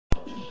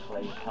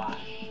clay pot.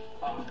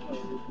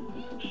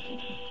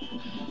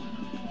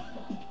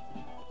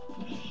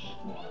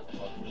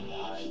 Motherfucking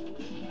die.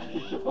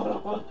 You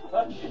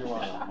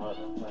wanna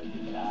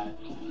motherfucking die.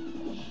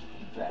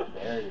 That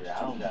barrier,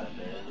 I don't got a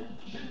barrier.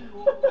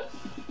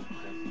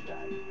 This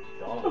guy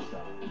don't. Look at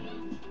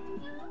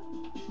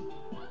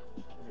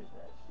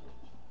that shit.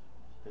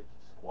 Pick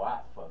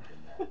squat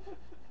fucking match.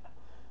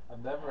 I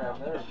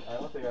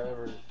don't think I've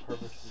ever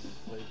purposely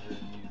played her in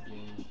these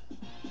games.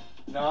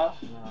 No?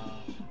 No.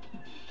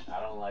 I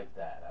don't like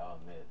that, I'll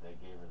admit. They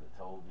gave her the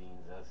toe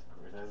beans,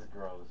 that's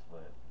gross,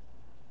 but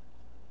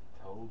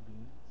Toe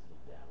beans?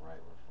 you're damn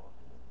right we're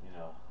fucking, you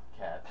know,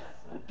 cats.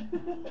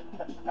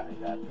 They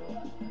got the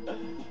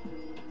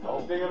toe.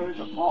 They gotta hit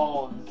the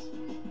palms.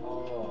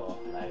 Oh,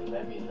 like,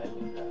 let me grab it.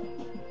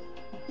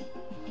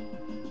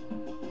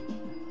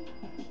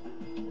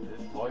 Is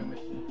this toy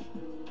machine?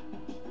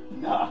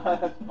 Nah,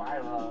 that's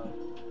Byron.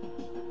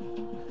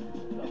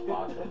 The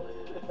apocalypse.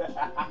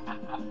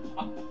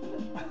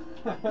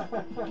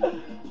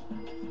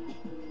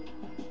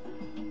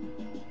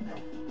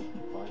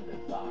 Fun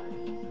design.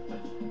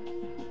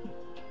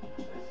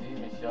 Does she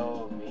even show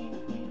mean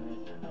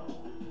cleavage or no?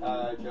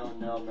 I don't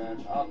know, man.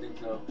 I don't think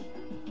so.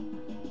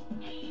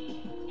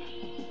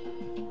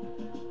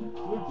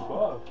 Looks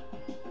buff.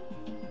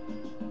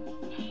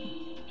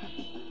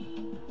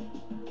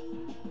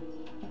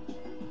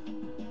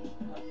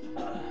 I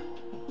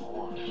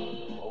want to go to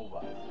the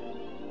robot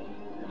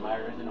stage. Am I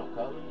original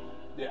colors?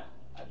 Yeah,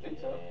 I think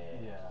so.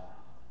 Yeah.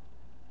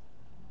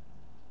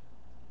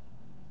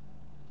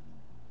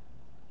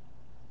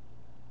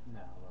 No,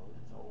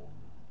 It's old.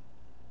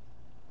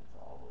 It's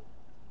all old.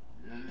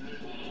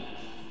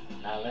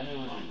 Now Lemmy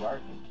would be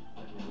barking.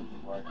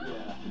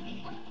 Yeah.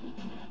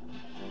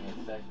 Give me a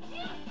second.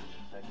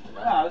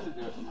 Nah, let's just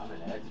do it. I'm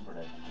an expert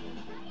at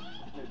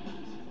this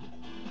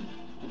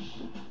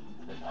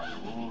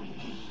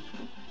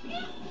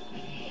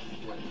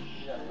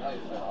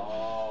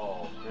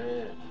Oh,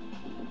 Chris.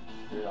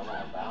 Dude, I'm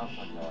gonna bounce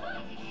on your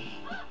ass.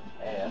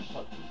 Hey, that's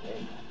fucking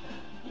big.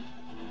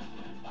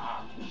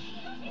 Ah.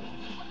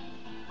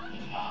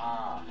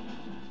 Ah.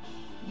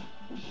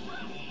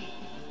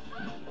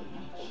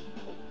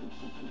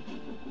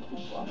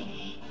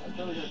 That's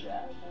really good,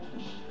 Dad.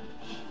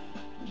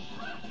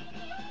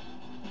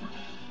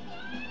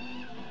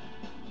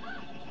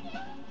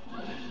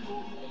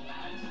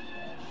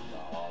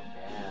 Oh,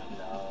 damn,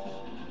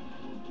 dog.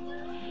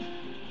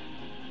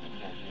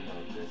 Can't do no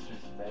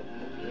disrespect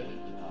to me.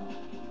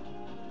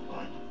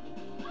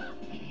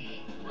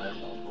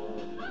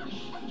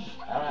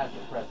 I don't have to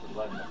press the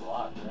button to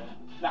block,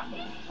 right? Nah,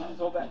 let's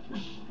hold back.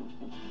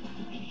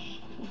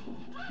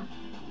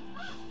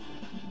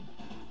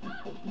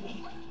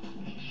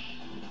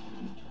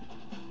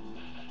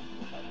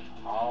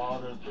 All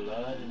the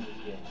blood in this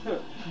game.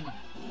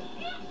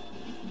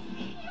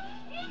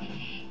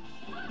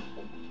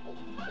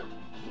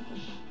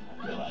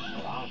 I feel like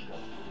Blanca.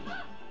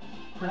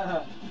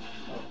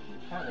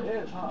 it kind of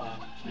is, huh?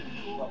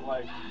 But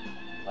like,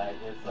 Like,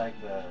 it's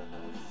like the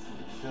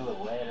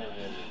silhouette of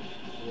it.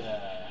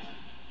 yeah.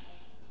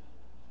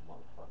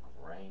 Motherfucking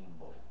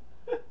rainbow.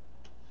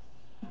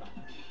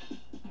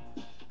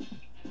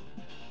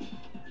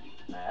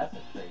 Man, that's a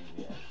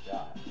crazy ass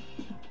shot.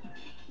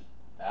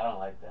 I don't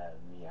like that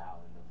meow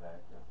in the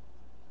background.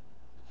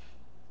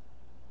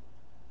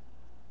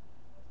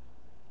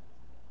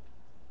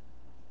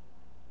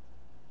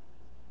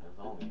 There's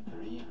only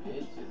 3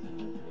 bitches in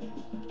this game.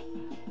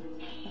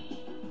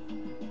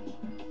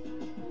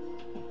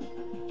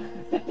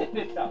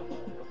 It's not fun.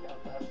 Look out,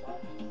 that's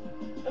fine.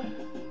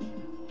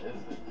 This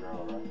is a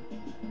girl, right?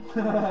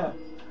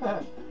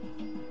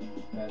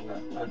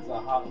 That's a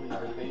hotly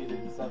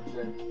debated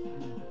subject.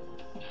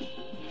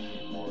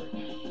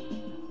 Morgan.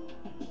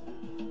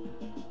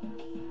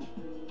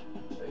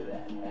 Look at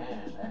that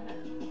hand. That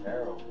hand's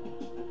terrible.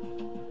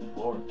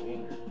 4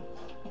 fingers.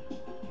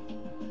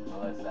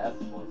 Unless that's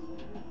supposed to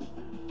be it.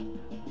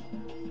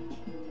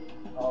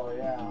 Oh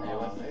yeah. Hey,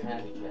 what's his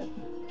handicap?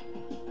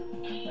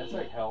 That's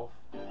like health.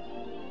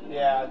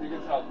 Yeah, I think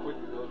it's how quick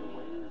it goes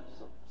away or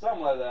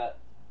something like that.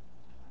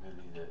 Maybe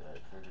the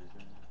triggers.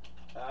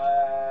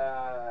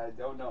 I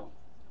don't know.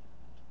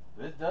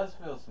 This does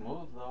feel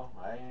smooth though.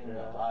 I ain't even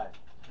gonna lie.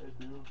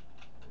 I do.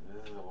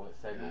 This is a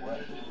Sega what?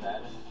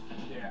 Saturn?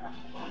 Yeah.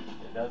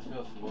 It does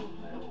feel smooth,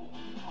 man.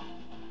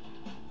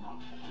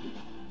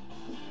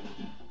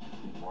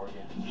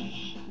 Morgan.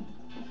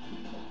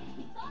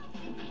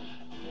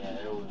 Yeah,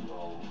 there we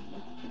go.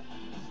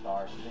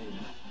 Starfish.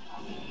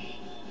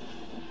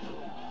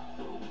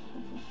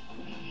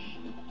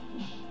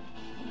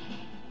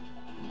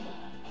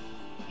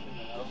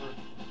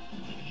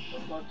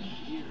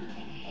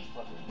 That's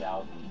fucking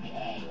Galvin's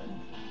dad, right?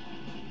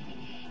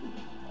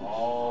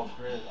 Oh,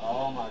 Chris.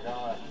 Oh my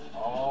god.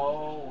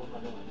 Oh, what am I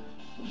doing?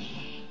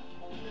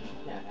 Chris, you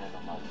can't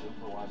handle my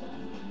super watch.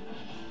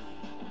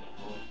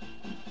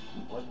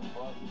 What the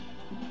fuck?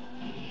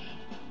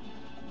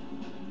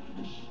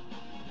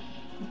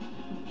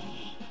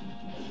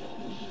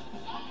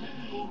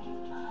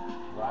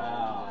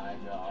 Wow, my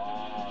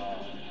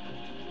god.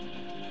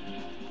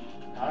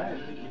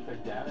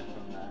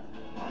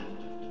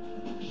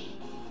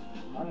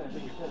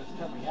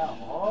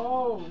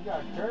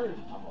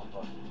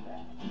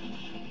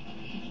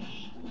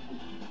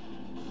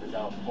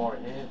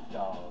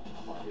 dog.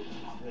 I'm gonna hit you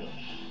still.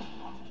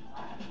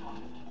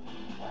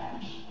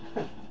 Whack.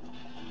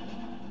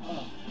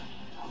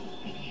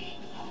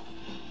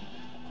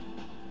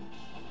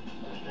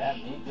 Is that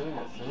me doing a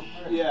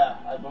super? Yeah,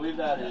 I believe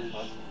that That's is.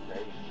 fucking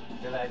crazy.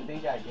 Because I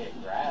think I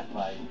get grabbed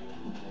by you.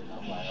 And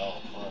I'm like,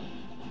 oh, fuck.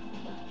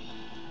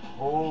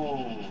 Oh.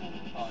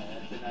 Oh, yeah,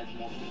 that's a nice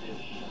moment.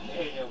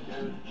 Damn,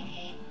 dude.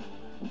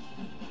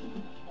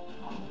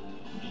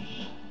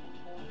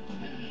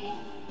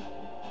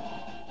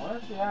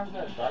 Honestly, I have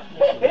that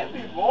darkness. Hit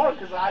me more,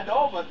 because I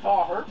know I'm a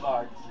tall hurt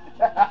box.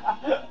 Man,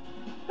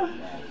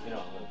 you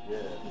don't look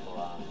good. Hold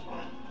on.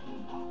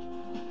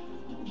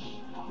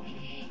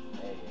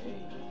 Hey,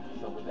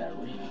 what's up with that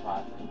reach,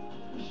 partner?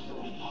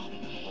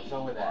 What's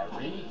up with that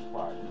reach,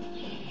 partner?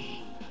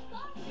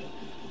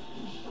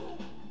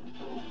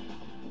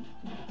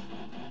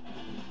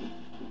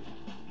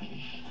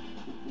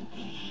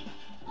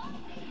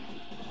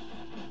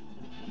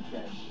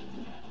 Yes.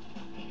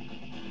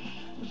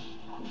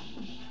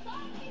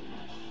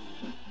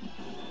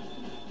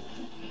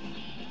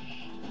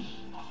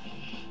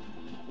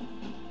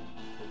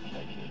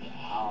 Check it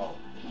out.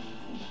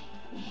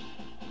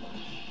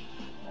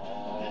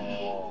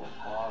 Oh,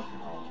 fuck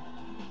no.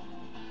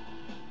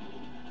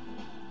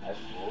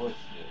 That's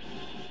bullshit.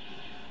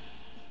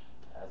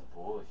 That's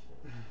bullshit.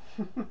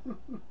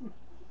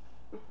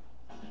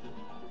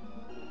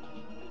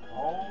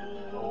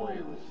 Oh,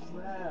 it was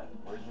snap.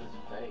 Where's his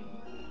face?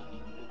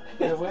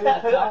 The way It's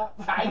up that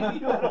top. tiny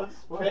little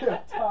Way spit.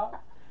 up top.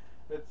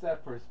 It's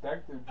that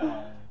perspective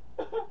time.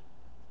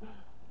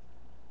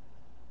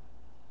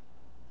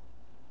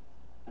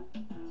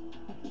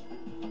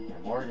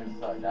 And Morgan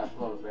sucked. That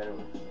flow's better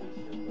with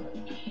Felicia, but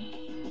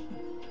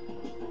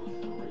who's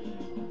the read?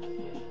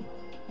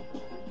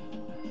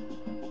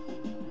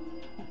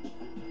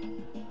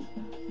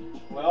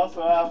 We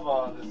also have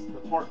the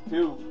part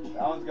 2.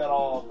 That one's got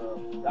all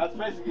the. That's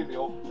basically the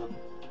ultimate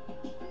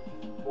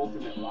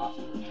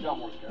roster. It's got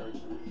more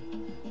characters.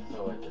 So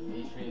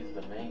Dimitri is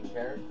the main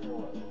character, or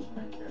what? Who's the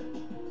main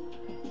character?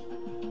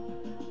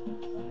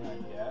 I mean, I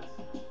guess.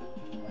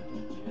 I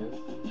think he is.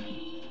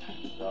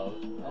 So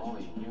the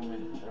only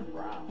humans are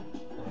brown.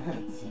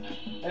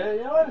 And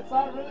you know what? It's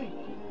not really.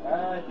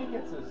 I think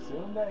it's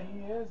assumed that he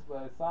is,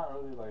 but it's not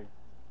really like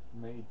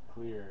made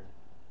clear.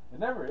 It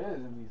never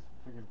is in these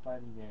freaking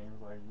fighting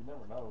games. Like you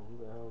never know who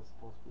the hell is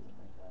supposed to be the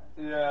main guy.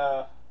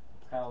 Yeah.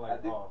 It's kind of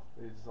like they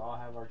just all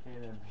have arcade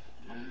enemies.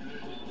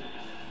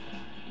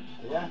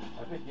 But yeah,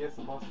 I think he is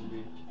supposed to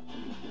be.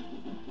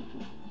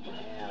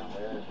 Damn,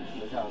 well,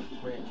 look how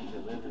quick he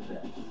delivered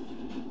that.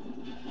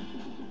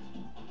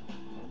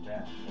 Oh,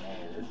 damn.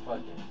 Man, this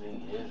fucking thing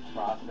is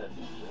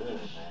processing good,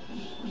 man.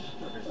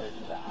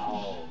 Processing the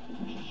owl.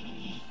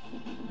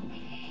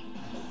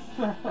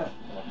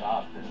 Look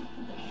after.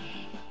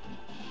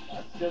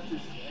 That's just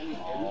as any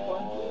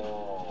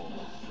Oh,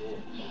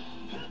 shit.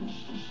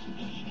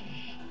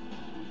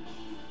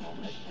 Oh,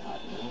 make me hot.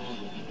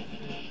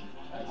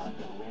 That's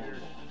fucking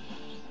weird.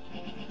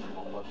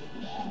 I'm fucking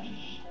bad.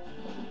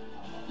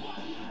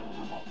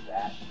 I'm a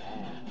bad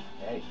man.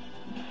 Hey.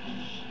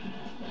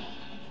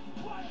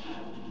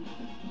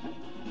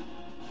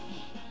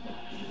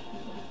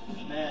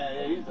 Man,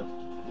 yeah, he's a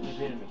Keep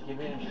hitting me. Keep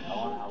hitting me.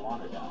 I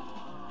want to die.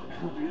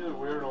 he's a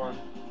weird one.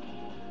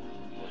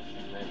 What's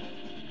his name?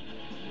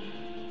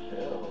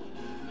 Ew.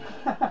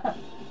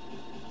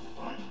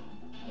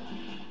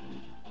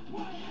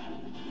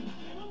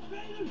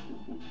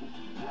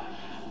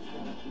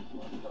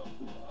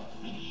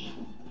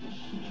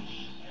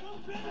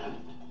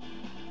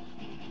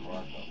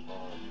 What the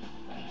fuck?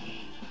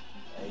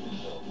 Hey, you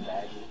little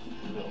faggot.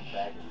 You little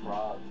faggot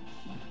frog.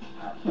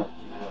 I'll fuck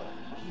you up.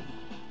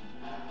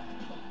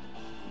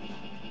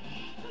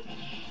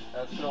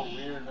 That's so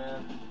weird,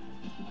 man.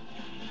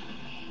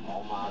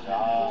 Oh my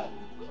god.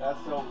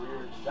 That's so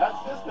weird. That's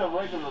just a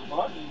regular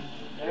button.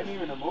 It ain't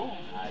even a move.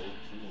 Nah, you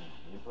cheating.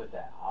 You put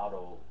that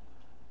auto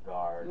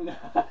guard.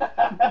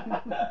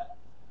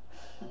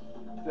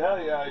 Tell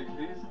ya,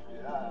 these.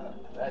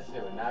 That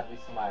shit would not be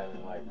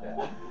smiling like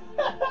that.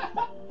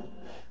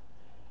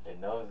 It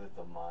knows it's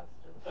a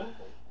monster.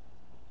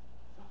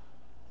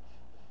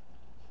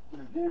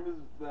 This game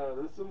is.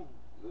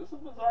 There's some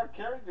bizarre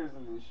characters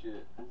in this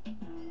shit.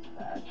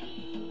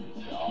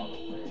 Felicia all the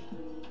way.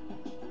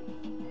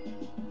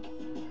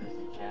 Because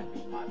you can't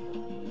beat my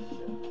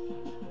Felicia.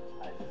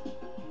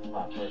 It's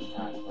my first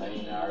time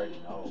playing, I already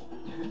know.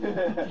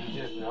 You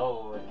just know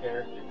when a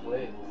character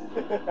clicks.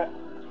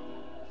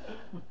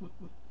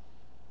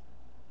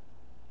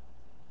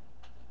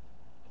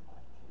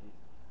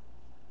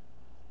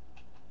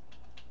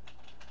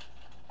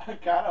 I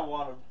kind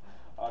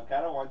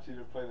of want you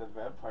to play the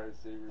Vampire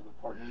Savior, the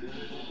part 2.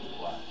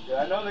 What? Yeah,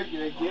 I know they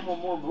gave him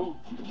more moves.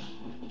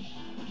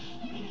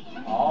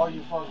 All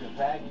you fucking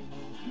faggots,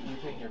 you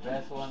pick your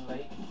best one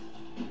late?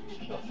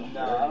 No,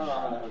 I don't know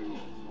how to do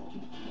it.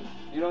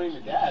 You don't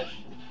even dash.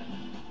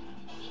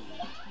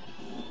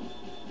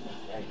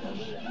 Yeah, you gotta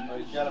do that. No,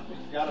 he's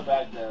got a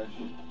back dash.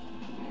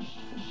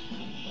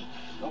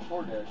 No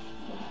forward dash.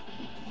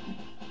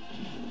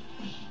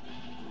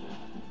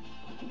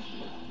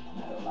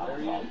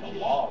 tree. Off the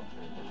wall.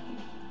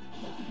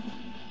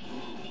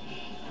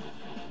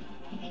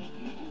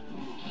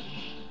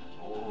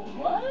 Oh,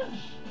 What?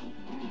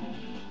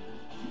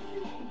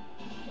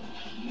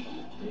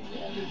 big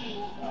ass.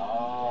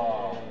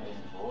 Oh,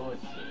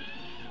 bullshit.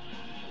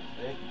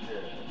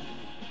 Victor.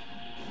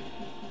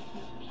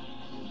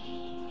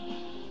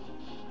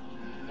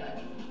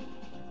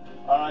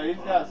 Alright,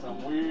 he's got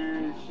some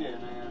weird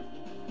shit, man.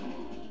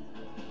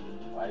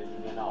 Why is he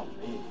getting all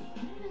big?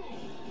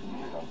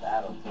 Like a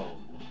battle toad.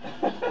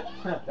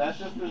 That's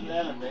just his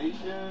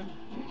animation.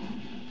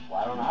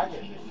 Why don't I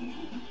get big?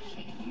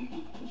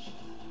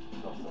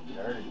 Got some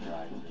dirty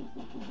driving.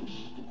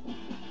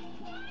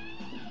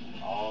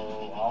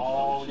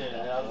 Oh, shit,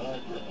 yeah. that was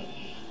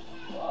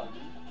fuck.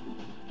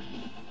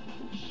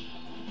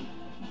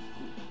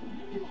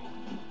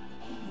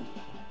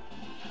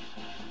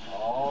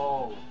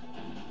 Oh.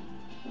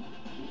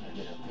 I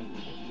get a pink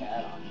little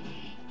cat on you.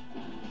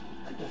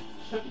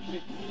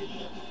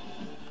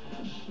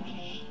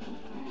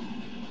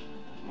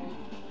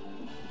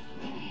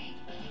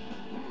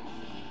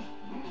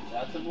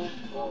 That's a move?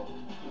 Oh,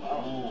 I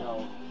don't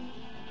know.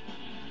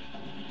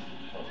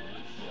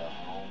 Felicia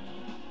home.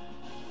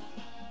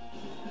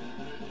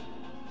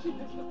 She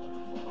did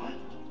something.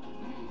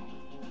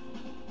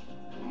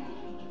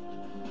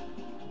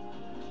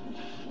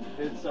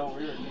 It's so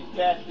weird. He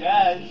can't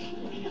dash.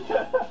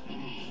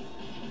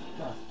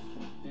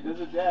 He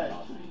doesn't dash.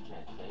 Oh, so you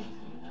can't chase me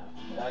now.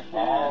 I can't.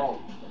 Oh.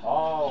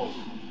 Oh.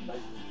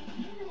 Like,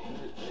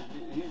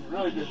 he's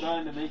really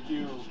designed to make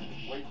you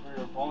wait for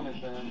your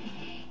opponent then.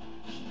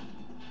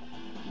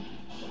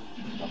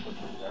 I'll put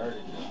some dirt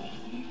in your eye.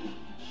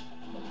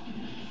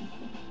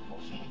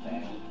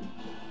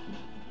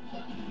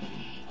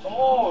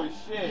 Oh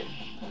shit!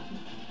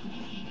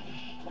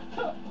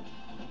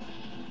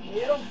 Get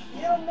him!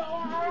 Get him! No!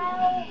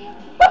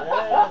 Yes,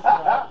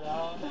 right,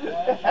 dog.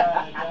 That's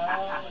right,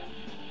 dog.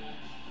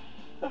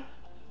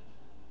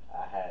 I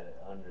had it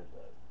under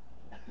the.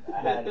 I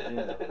had it in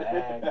the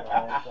bag the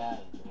whole time.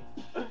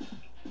 I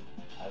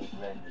was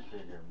ready to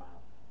figure him out.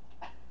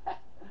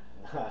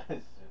 No,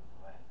 it's just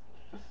like,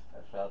 I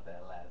felt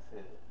that last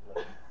hit.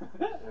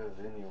 It was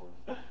anyone.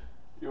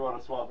 You want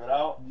to swap it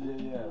out?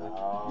 Yeah.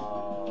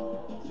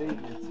 Oh.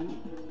 Savior too.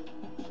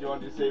 You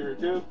want to do Savior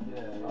too?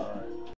 Yeah. Alright.